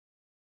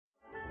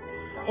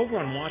Over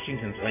on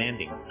Washington's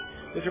Landing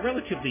was a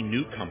relatively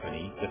new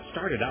company that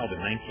started out in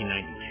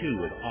 1992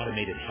 with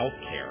automated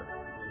healthcare,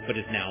 but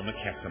is now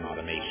McKesson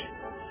Automation.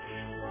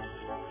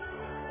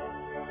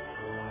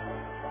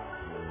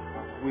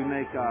 We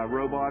make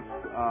robots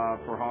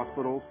for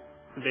hospitals.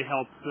 They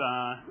help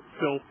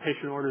fill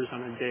patient orders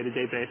on a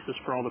day-to-day basis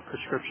for all the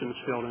prescriptions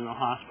filled in the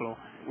hospital.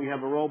 We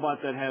have a robot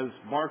that has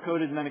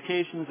barcoded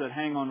medications that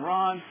hang on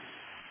rods.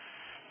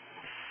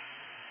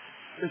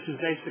 This is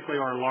basically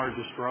our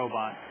largest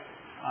robot.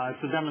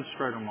 It's a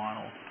demonstrator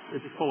model.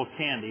 It's full of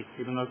candy,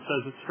 even though it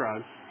says it's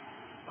drugs.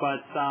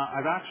 But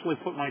I've actually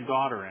put my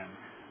daughter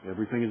in.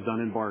 Everything is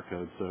done in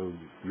barcode, so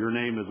your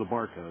name is a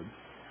barcode.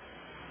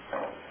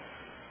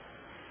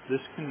 This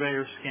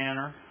conveyor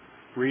scanner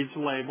reads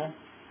the label,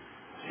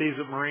 sees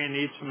that Maria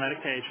needs some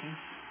medication,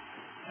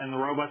 and the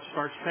robot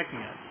starts picking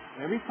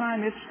it. Every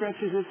time it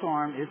stretches its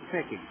arm, it's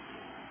picking.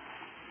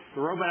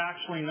 The robot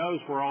actually knows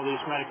where all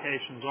these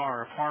medications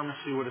are. A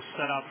pharmacy would have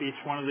set up each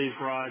one of these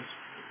rods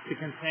to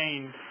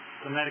contain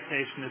the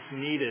medication that's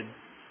needed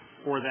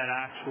for that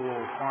actual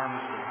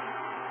pharmacy.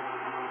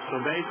 So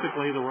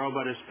basically, the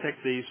robot has picked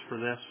these for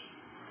this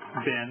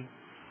bin.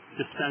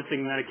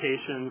 Dispensing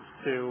medications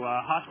to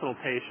hospital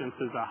patients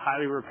is a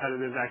highly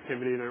repetitive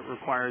activity that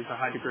requires a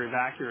high degree of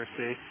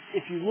accuracy.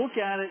 If you look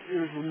at it,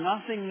 there's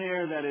nothing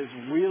there that is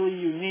really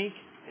unique.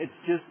 It's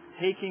just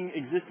taking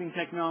existing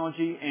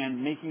technology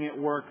and making it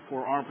work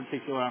for our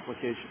particular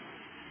application.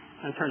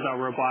 And it turns out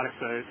robotics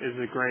is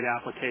a great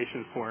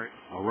application for it.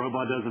 A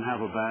robot doesn't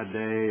have a bad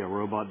day. A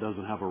robot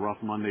doesn't have a rough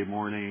Monday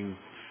morning.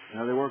 You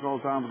know, they work all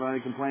the time without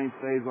any complaints,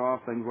 days off,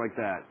 things like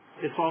that.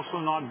 It's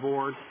also not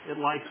bored. It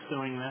likes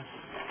doing this.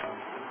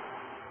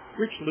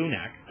 Rich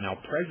Lunak, now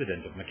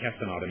president of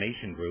McKesson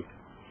Automation Group,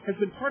 has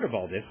been part of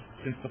all this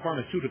since the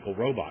pharmaceutical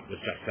robot was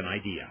just an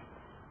idea.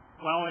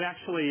 Well, it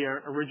actually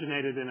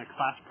originated in a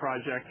class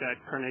project at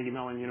Carnegie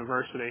Mellon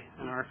University,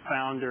 and our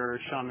founder,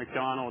 Sean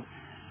McDonald,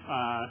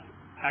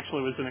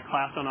 actually was in a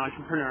class on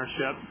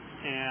entrepreneurship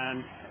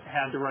and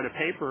had to write a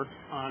paper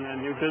on a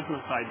new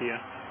business idea.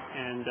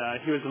 And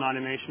he was an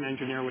automation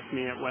engineer with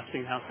me at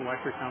Westinghouse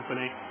Electric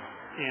Company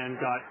and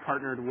got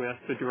partnered with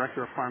the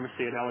director of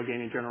pharmacy at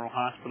Allegheny General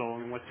Hospital,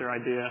 and with their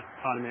idea,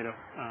 automate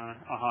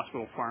a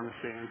hospital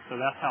pharmacy. And so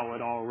that's how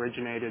it all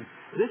originated.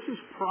 This is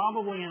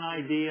probably an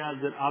idea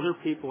that other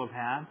people have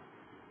had,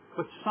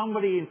 but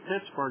somebody in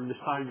Pittsburgh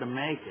decided to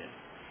make it.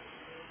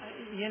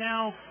 You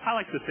know, I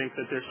like to think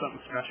that there's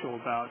something special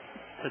about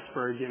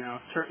Pittsburgh, you know,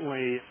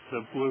 certainly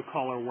the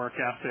blue-collar work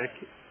ethic.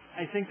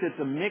 I think that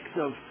the mix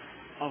of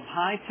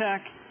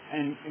high-tech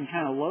and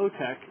kind of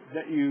low-tech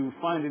that you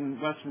find in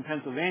western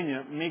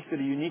Pennsylvania makes it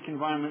a unique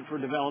environment for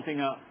developing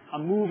a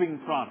moving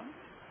product.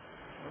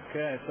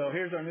 Okay, so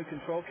here's our new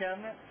control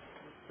cabinet.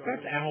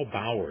 That's Al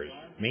Bowers,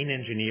 main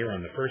engineer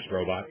on the first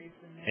robot,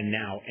 and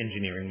now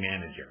engineering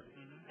manager.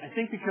 I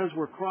think because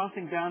we're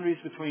crossing boundaries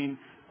between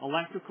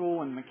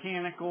electrical and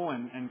mechanical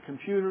and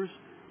computers,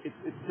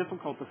 it's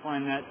difficult to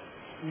find that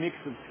mix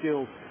of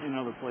skills in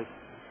other places.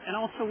 And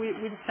also, we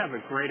just have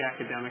a great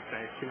academic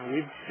base. You know,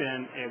 we've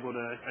been able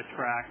to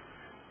attract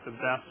the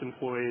best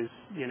employees,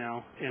 you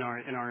know, in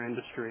our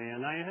industry,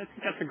 and I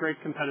think that's a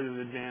great competitive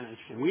advantage.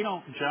 We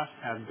don't just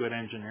have good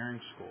engineering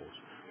schools.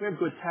 We have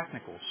good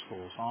technical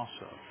schools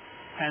also.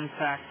 Penn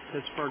Tech,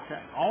 Pittsburgh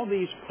Tech, all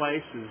these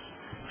places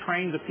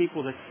train the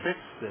people that fix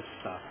this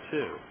stuff,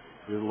 too.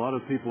 There's a lot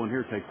of people in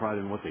here take pride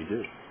in what they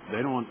do. They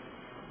don't want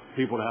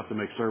people to have to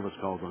make service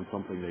calls on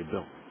something they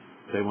built.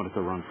 They want it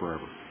to run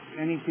forever.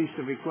 Any piece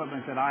of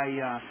equipment that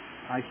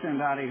I send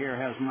out of here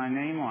has my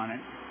name on it,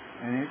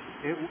 and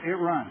it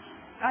runs.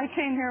 I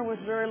came here with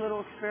very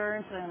little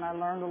experience, and I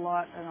learned a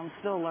lot, and I'm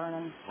still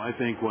learning. I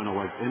think when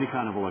any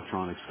kind of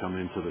electronics come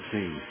into the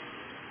scene,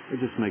 it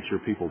just makes your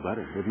people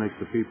better. It makes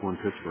the people in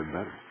Pittsburgh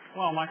better.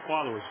 Well, my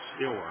father was a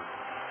steelworker,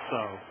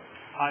 so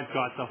I've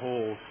got the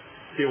whole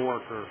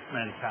steelworker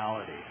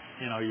mentality.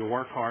 You know, you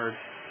work hard,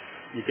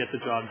 you get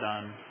the job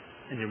done,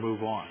 and you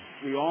move on.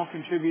 We all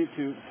contribute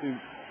to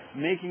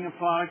making a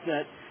product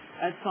that,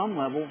 at some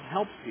level,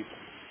 helps people.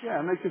 Yeah,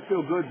 it makes it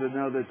feel good to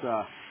know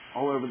that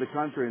all over the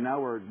country, and now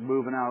we're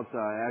moving out,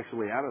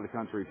 actually out of the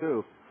country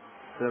too,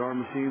 that our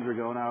machines are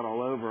going out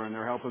all over and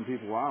they're helping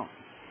people out.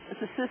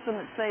 It's a system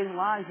that saves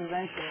lives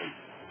eventually.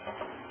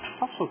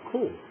 That's so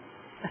cool.